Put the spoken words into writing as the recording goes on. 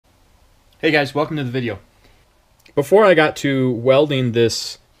Hey guys, welcome to the video. Before I got to welding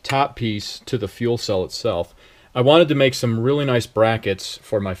this top piece to the fuel cell itself, I wanted to make some really nice brackets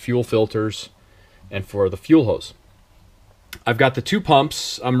for my fuel filters and for the fuel hose. I've got the two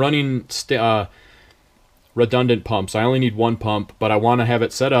pumps. I'm running redundant pumps. I only need one pump, but I want to have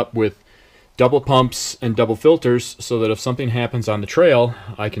it set up with double pumps and double filters so that if something happens on the trail,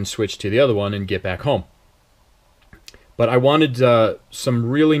 I can switch to the other one and get back home. But I wanted some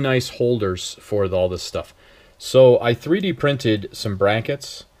really nice holders for all this stuff. So I 3D printed some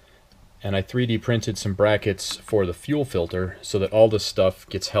brackets, and I 3D printed some brackets for the fuel filter so that all this stuff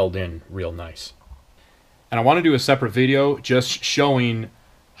gets held in real nice. And I want to do a separate video just showing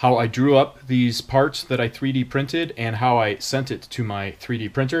how I drew up these parts that I 3D printed and how I sent it to my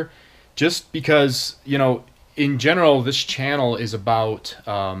 3D printer. Just because, you know, in general, this channel is about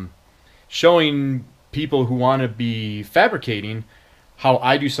showing people who want to be fabricating how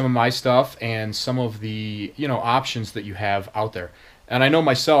I do some of my stuff and some of the, you know, options that you have out there. And I know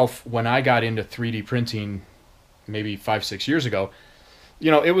myself, when I got into 3D printing maybe 5-6 years ago, you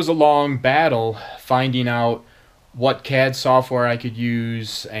know, it was a long battle finding out what CAD software I could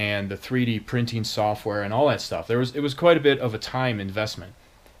use and the 3D printing software and all that stuff. It was quite a bit of a time investment.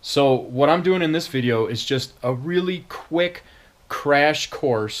 So what I'm doing in this video is just a really quick crash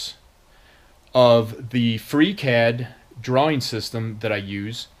course of the FreeCAD drawing system that I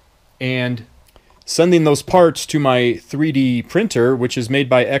use and sending those parts to my 3D printer, which is made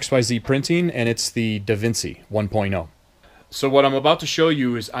by XYZ Printing, and it's the DaVinci 1.0. So what I'm about to show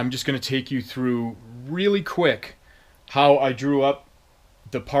you is I'm just going to take you through really quick how I drew up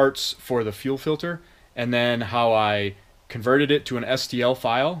the parts for the fuel filter, and then how I converted it to an STL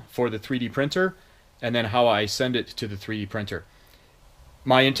file for the 3D printer, and then how I send it to the 3D printer.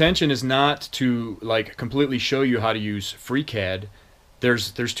 My intention is not to like completely show you how to use FreeCAD.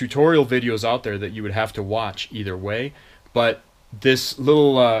 There's tutorial videos out there that you would have to watch either way, but this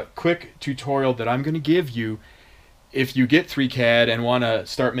little quick tutorial that I'm going to give you, if you get FreeCAD and want to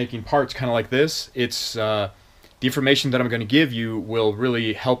start making parts kind of like this, it's the information that I'm going to give you will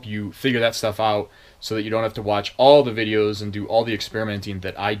really help you figure that stuff out so that you don't have to watch all the videos and do all the experimenting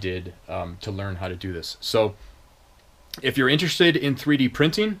that I did to learn how to do this. So if you're interested in 3D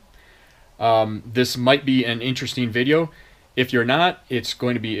printing, this might be an interesting video. If you're not, it's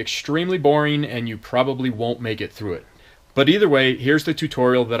going to be extremely boring and you probably won't make it through it. But either way, here's the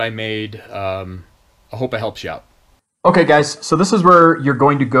tutorial that I made. I hope it helps you out. Okay guys, so this is where you're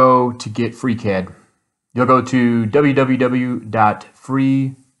going to go to get FreeCAD. You'll go to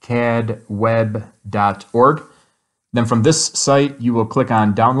www.freecadweb.org. Then from this site, you will click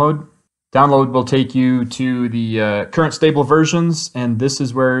on download. Download will take you to the current stable versions, and this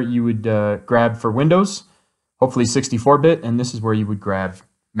is where you would grab for Windows, hopefully 64-bit, and this is where you would grab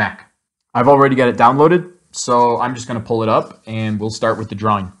Mac. I've already got it downloaded, so I'm just going to pull it up, and we'll start with the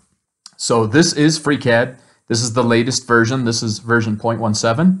drawing. So this is FreeCAD. This is the latest version. This is version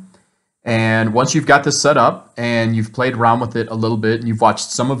 0.17. And once you've got this set up and you've played around with it a little bit and you've watched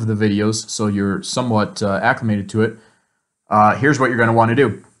some of the videos, so you're somewhat acclimated to it, here's what you're going to want to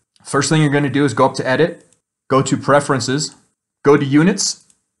do. First thing you're going to do is go up to Edit, go to Preferences, go to Units.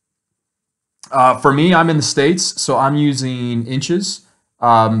 For me, I'm in the States, so I'm using inches.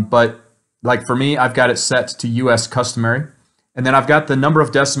 But like for me, I've got it set to US customary. And then I've got the number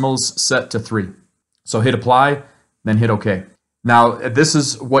of decimals set to 3. So hit Apply, then hit OK. Now, this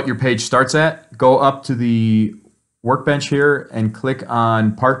is what your page starts at. Go up to the workbench here and click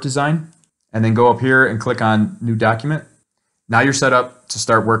on Part Design. And then go up here and click on New Document. Now you're set up to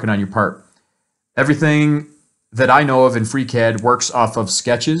start working on your part. Everything that I know of in FreeCAD works off of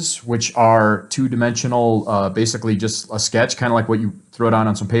sketches, which are two-dimensional, basically just a sketch, kind of like what you throw it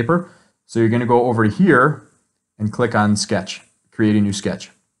on some paper. So you're going to go over here and click on Sketch, create a new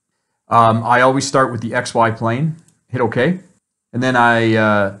sketch. I always start with the XY plane, hit OK. And then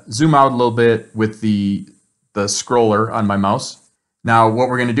I zoom out a little bit with the scroller on my mouse. Now what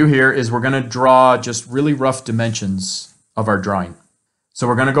we're going to do here is we're going to draw just really rough dimensions of our drawing. So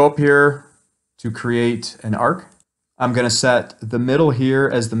we're going to go up here to create an arc. I'm going to set the middle here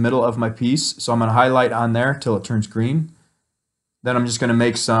as the middle of my piece. So I'm going to highlight on there till it turns green. Then I'm just going to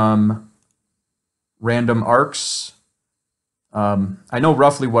make some random arcs. I know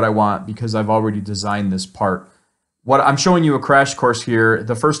roughly what I want because I've already designed this part. What I'm showing you a crash course here.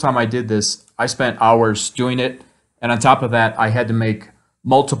 The first time I did this, I spent hours doing it. And on top of that, I had to make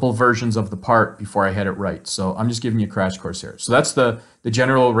multiple versions of the part before I had it right. So I'm just giving you a crash course here. So that's the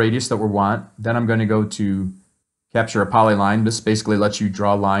general radius that we want. Then I'm going to go to capture a polyline. This basically lets you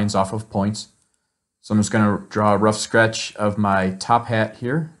draw lines off of points. So I'm just going to draw a rough sketch of my top hat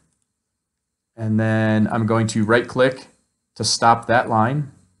here. and then I'm going to right click to stop that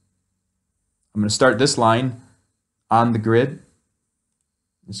line. I'm going to start this line on the grid.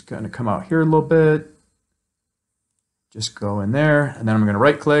 Just going to come out here a little bit. Just go in there, and then I'm going to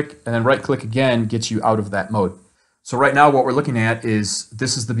right click, and then right click again gets you out of that mode. So right now what we're looking at is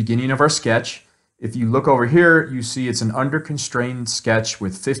this is the beginning of our sketch. If you look over here, you see it's an under constrained sketch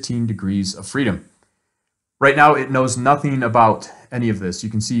with 15 degrees of freedom. Right now it knows nothing about any of this. You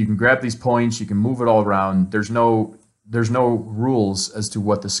can see you can grab these points, you can move it all around. There's no rules as to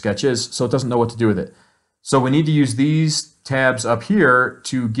what the sketch is, so it doesn't know what to do with it. So we need to use these tabs up here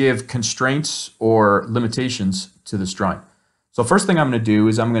to give constraints or limitations to this drawing. So first thing I'm going to do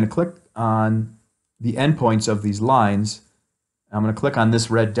is I'm going to click on the endpoints of these lines. I'm going to click on this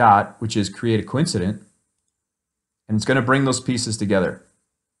red dot, which is create a coincident, and it's going to bring those pieces together.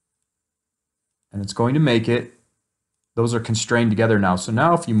 And it's going to make it, those are constrained together now. So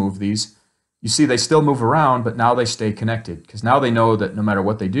now if you move these, you see they still move around, but now they stay connected, because now they know that no matter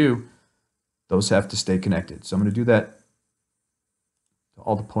what they do, those have to stay connected. So I'm going to do that to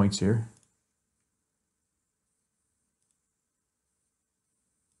all the points here.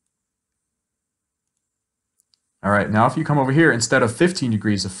 All right, now if you come over here, instead of 15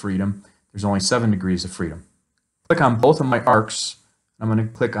 degrees of freedom, there's only 7 degrees of freedom. Click on both of my arcs. I'm going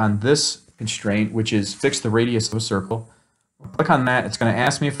to click on this constraint, which is fix the radius of a circle. Click on that. It's going to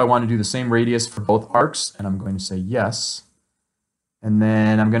ask me if I want to do the same radius for both arcs, and I'm going to say yes. And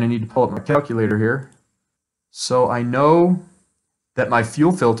then I'm going to need to pull up my calculator here. So I know that my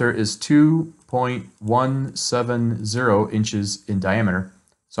fuel filter is 2.170 inches in diameter.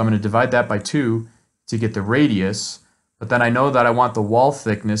 So I'm going to divide that by 2 to get the radius, but then I know that I want the wall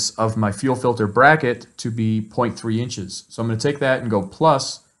thickness of my fuel filter bracket to be 0.3 inches. So I'm going to take that and go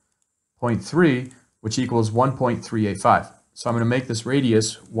plus 0.3, which equals 1.385. So I'm going to make this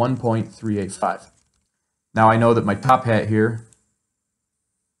radius 1.385. Now I know that my top hat here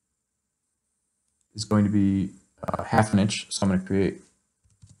is going to be half an inch, so I'm going to create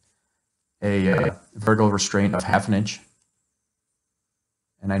a vertical restraint of half an inch.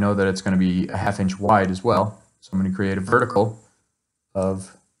 And I know that it's going to be a half inch wide as well. So I'm going to create a vertical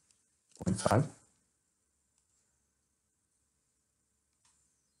of 0.5.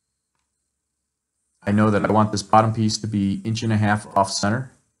 I know that I want this bottom piece to be 1.5 inches off center.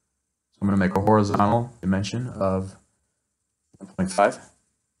 So I'm going to make a horizontal dimension of 1.5.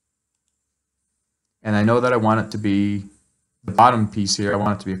 And I know that I want it to be, the bottom piece here, I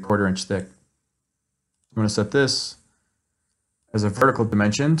want it to be 1/4 inch thick. I'm going to set this as a vertical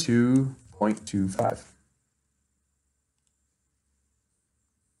dimension to 0.25.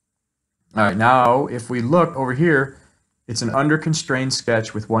 All right, now if we look over here, it's an under constrained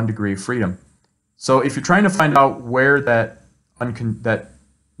sketch with 1 degree of freedom. So if you're trying to find out where that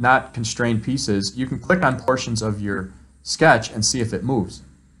not constrained piece is, you can click on portions of your sketch and see if it moves.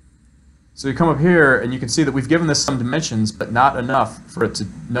 So you come up here and you can see that we've given this some dimensions, but not enough for it to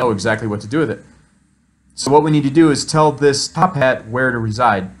know exactly what to do with it. So what we need to do is tell this top hat where to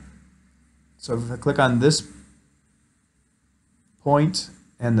reside. So if I click on this point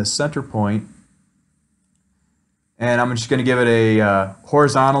and the center point, and I'm just going to give it a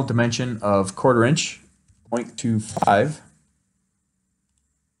horizontal dimension of 1/4 inch, 0.25,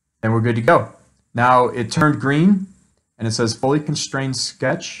 and we're good to go. Now it turned green and it says fully constrained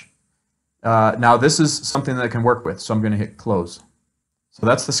sketch. Now this is something that I can work with, so I'm going to hit close. So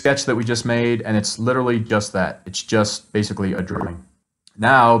that's the sketch that we just made, and it's literally just that. It's just basically a drawing.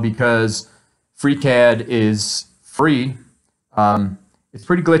 Now, because FreeCAD is free, it's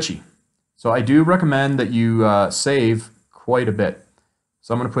pretty glitchy. So I do recommend that you save quite a bit.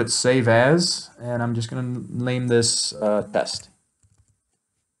 So I'm going to put save as, and I'm just going to name this test.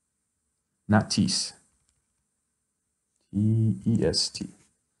 Not tease. T-E-S-T.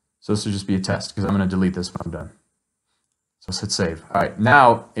 So this will just be a test, because I'm going to delete this when I'm done. So let's hit save. All right,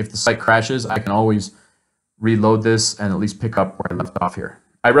 now if the site crashes, I can always reload this and at least pick up where I left off here.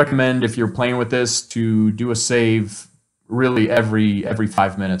 I recommend, if you're playing with this, to do a save really every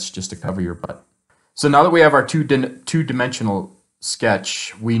 5 minutes just to cover your butt. So now that we have our two-dimensional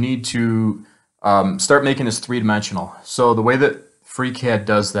sketch, we need to start making this three-dimensional. So the way that FreeCAD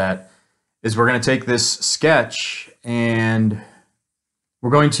does that is we're going to take this sketch and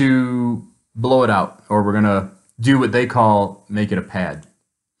we're going to blow it out, or we're going to do what they call make it a pad.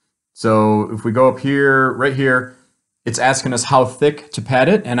 So if we go up here, right here, it's asking us how thick to pad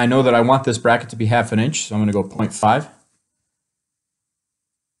it, and I know that I want this bracket to be 1/2 inch, so I'm going to go 0.5.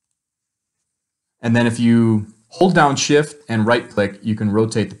 And then if you hold down Shift and right click, you can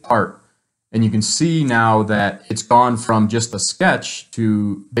rotate the part. And you can see now that it's gone from just a sketch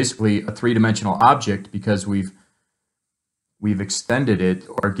to basically a three-dimensional object because we've extended it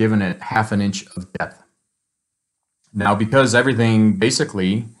or given it 1/2 inch of depth. Now, because everything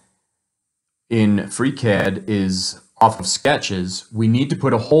basically in FreeCAD is off of sketches, we need to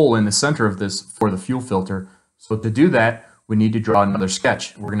put a hole in the center of this for the fuel filter. So to do that, we need to draw another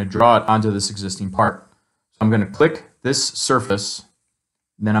sketch. We're going to draw it onto this existing part. So I'm going to click this surface,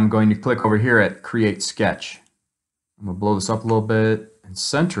 and then I'm going to click over here at Create Sketch. I'm going to blow this up a little bit and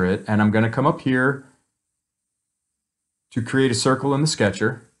center it, and I'm going to come up here to create a circle in the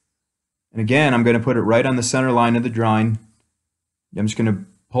sketcher. And again, I'm going to put it right on the center line of the drawing. I'm just going to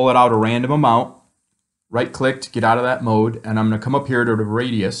pull it out a random amount, right click to get out of that mode, and I'm going to come up here to the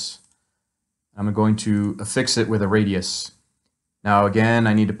radius. I'm going to affix it with a radius. Now again,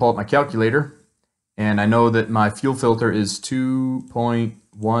 I need to pull up my calculator, and I know that my fuel filter is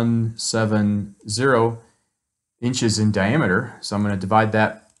 2.170 inches in diameter, so I'm going to divide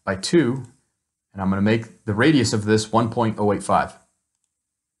that by 2, and I'm going to make the radius of this 1.085.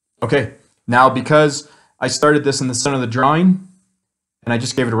 Okay, now because I started this in the center of the drawing, and I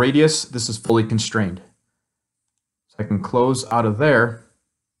just gave it a radius, this is fully constrained. So I can close out of there.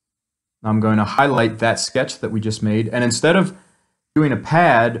 Now I'm going to highlight that sketch that we just made, and instead of doing a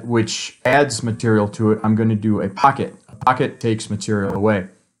pad, which adds material to it, I'm going to do a pocket. A pocket takes material away.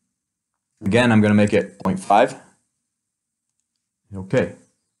 Again, I'm going to make it 0.5. Okay.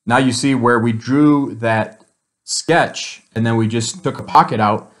 Now you see where we drew that sketch, and then we just took a pocket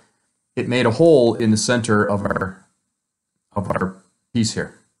out. It made a hole in the center of our piece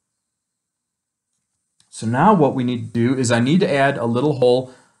here. So now what we need to do is I need to add a little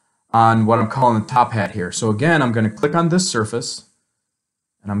hole on what I'm calling the top hat here. So again, I'm going to click on this surface,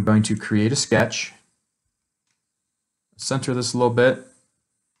 and I'm going to create a sketch. Center this a little bit.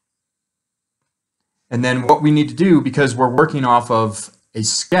 And then what we need to do, because we're working off of a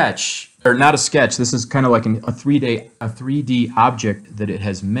sketch, or not a sketch, this is kind of like a 3D object that it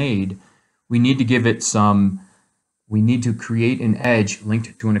has made, we need to give it we need to create an edge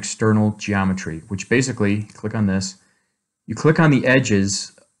linked to an external geometry, which basically, click on this, you click on the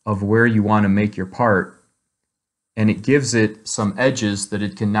edges of where you want to make your part, and it gives it some edges that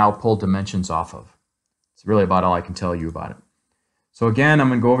it can now pull dimensions off of. It's really about all I can tell you about it. So again, I'm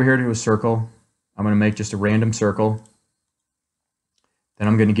going to go over here to a circle. I'm going to make just a random circle. Then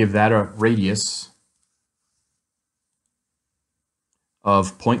I'm going to give that a radius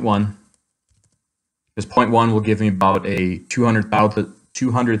of 0.1. This 0.1 will give me about a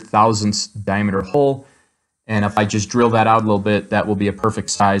 200,000th diameter hole. And if I just drill that out a little bit, that will be a perfect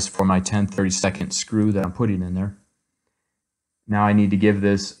size for my 10/32 screw that I'm putting in there. Now I need to give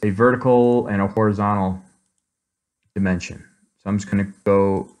this a vertical and a horizontal dimension. So I'm just going to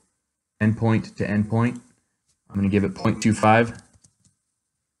go endpoint to endpoint. I'm going to give it 0.25.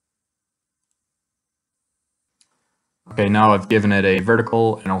 Okay, now I've given it a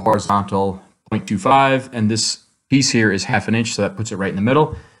vertical and a horizontal 0.25, and this piece here is 1/2 inch, so that puts it right in the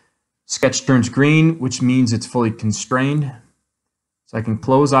middle. Sketch turns green, which means it's fully constrained. So I can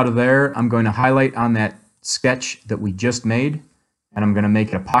close out of there. I'm going to highlight on that sketch that we just made, and I'm going to make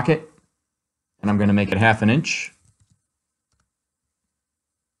it a pocket, and I'm going to make it 1/2 inch.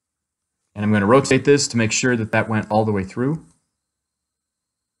 And I'm going to rotate this to make sure that that went all the way through.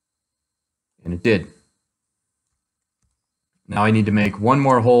 And it did. Now I need to make one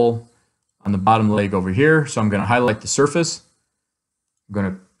more hole on the bottom leg over here. So I'm going to highlight the surface. I'm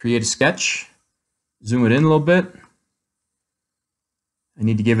going to create a sketch, zoom it in a little bit. I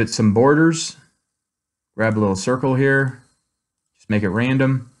need to give it some borders. Grab a little circle here. Just make it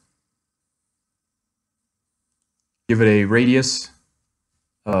random. Give it a radius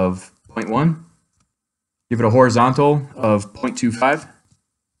of 0.1. Give it a horizontal of 0.25.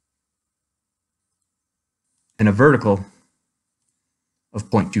 And a vertical of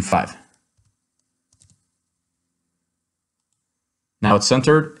 0.25. Now it's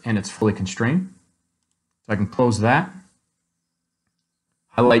centered and it's fully constrained. So I can close that.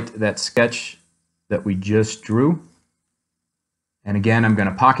 Highlight that sketch that we just drew. And again, I'm going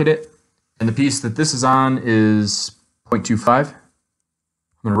to pocket it. And the piece that this is on is 0.25. I'm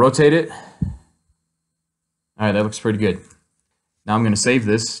going to rotate it. All right, that looks pretty good. Now I'm going to save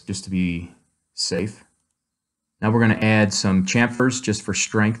this just to be safe. Now we're going to add some chamfers just for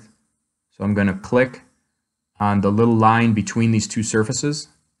strength. So I'm going to click on the little line between these two surfaces.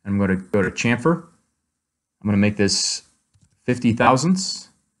 I'm going to go to chamfer. I'm going to make this 50 thousandths.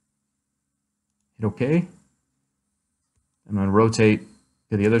 Hit OK. I'm going to rotate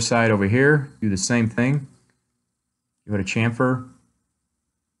to the other side over here. Do the same thing. Go to chamfer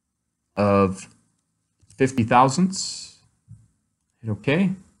of 50 thousandths. Hit OK.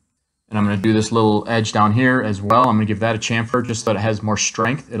 And I'm going to do this little edge down here as well. I'm going to give that a chamfer just so that it has more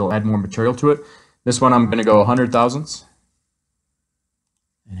strength. It'll add more material to it. This one I'm going to go 100 thousandths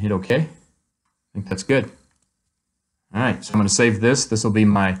and hit OK. I think that's good. All right, so I'm going to save this. This will be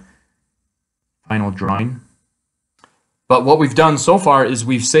my final drawing. But what we've done so far is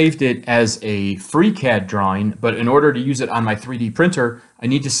we've saved it as a FreeCAD drawing, but in order to use it on my 3D printer, I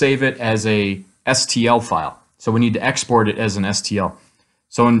need to save it as a STL file. So we need to export it as an STL.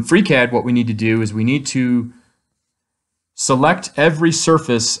 So in FreeCAD, what we need to do is we need to select every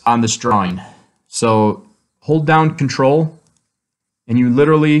surface on this drawing. So hold down Control, and you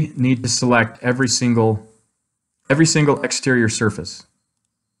literally need to select every single exterior surface.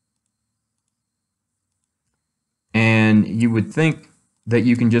 And you would think that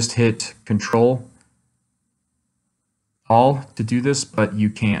you can just hit Control All to do this, but you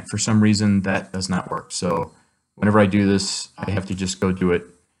can't. For some reason, that does not work. So whenever I do this, I have to just go do it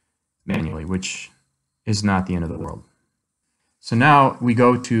manually, which is not the end of the world. So now we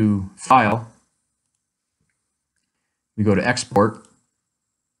go to File, we go to Export,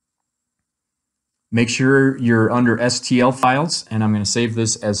 make sure you're under STL files, and I'm going to save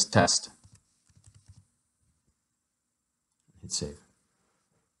this as test. Hit save.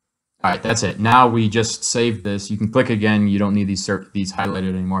 All right, that's it. Now we just saved this. You can click again. You don't need these highlighted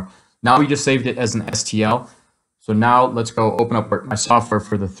anymore. Now we just saved it as an STL. So now let's go open up my software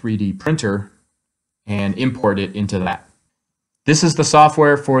for the 3D printer and import it into that. This is the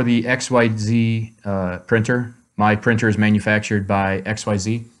software for the XYZ printer. My printer is manufactured by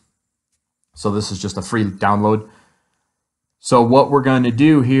XYZ. So this is just a free download. So what we're going to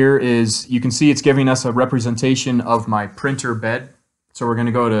do here is, you can see it's giving us a representation of my printer bed. So we're going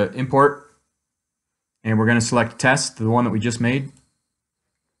to go to Import, and we're going to select Test, the one that we just made.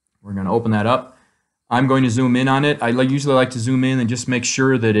 We're going to open that up. I'm going to zoom in on it. I usually like to zoom in and just make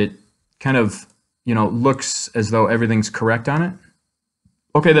sure that it kind of, looks as though everything's correct on it.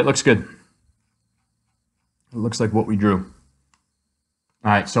 Okay, that looks good. It looks like what we drew.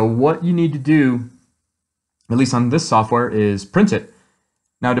 All right, so what you need to do, at least on this software, is print it.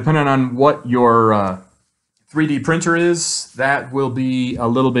 Now, depending on what your 3D printer is, that will be a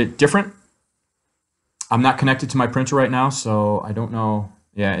little bit different. I'm not connected to my printer right now, so I don't know.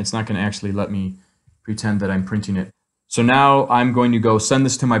 Yeah, it's not going to actually let me pretend that I'm printing it. So now I'm going to go send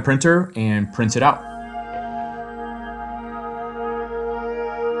this to my printer and print it out.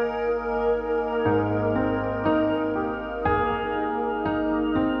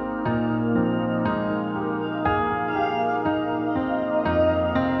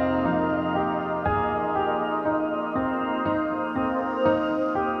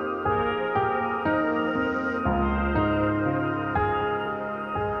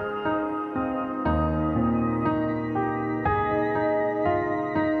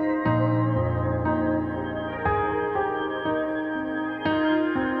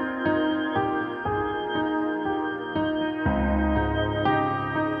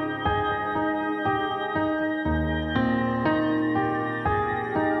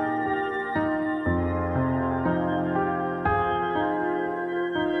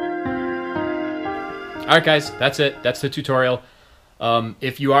 Alright guys, that's it. That's the tutorial.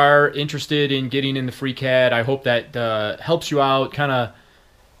 If you are interested in getting in the FreeCAD, I hope that helps you out, kind of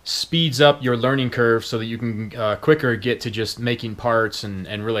speeds up your learning curve so that you can quicker get to just making parts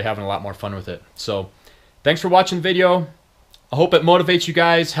and really having a lot more fun with it. So thanks for watching the video. I hope it motivates you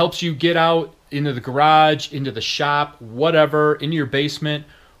guys, helps you get out into the garage, into the shop, whatever, into your basement,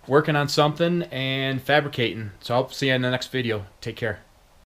 working on something and fabricating. So I'll see you in the next video. Take care.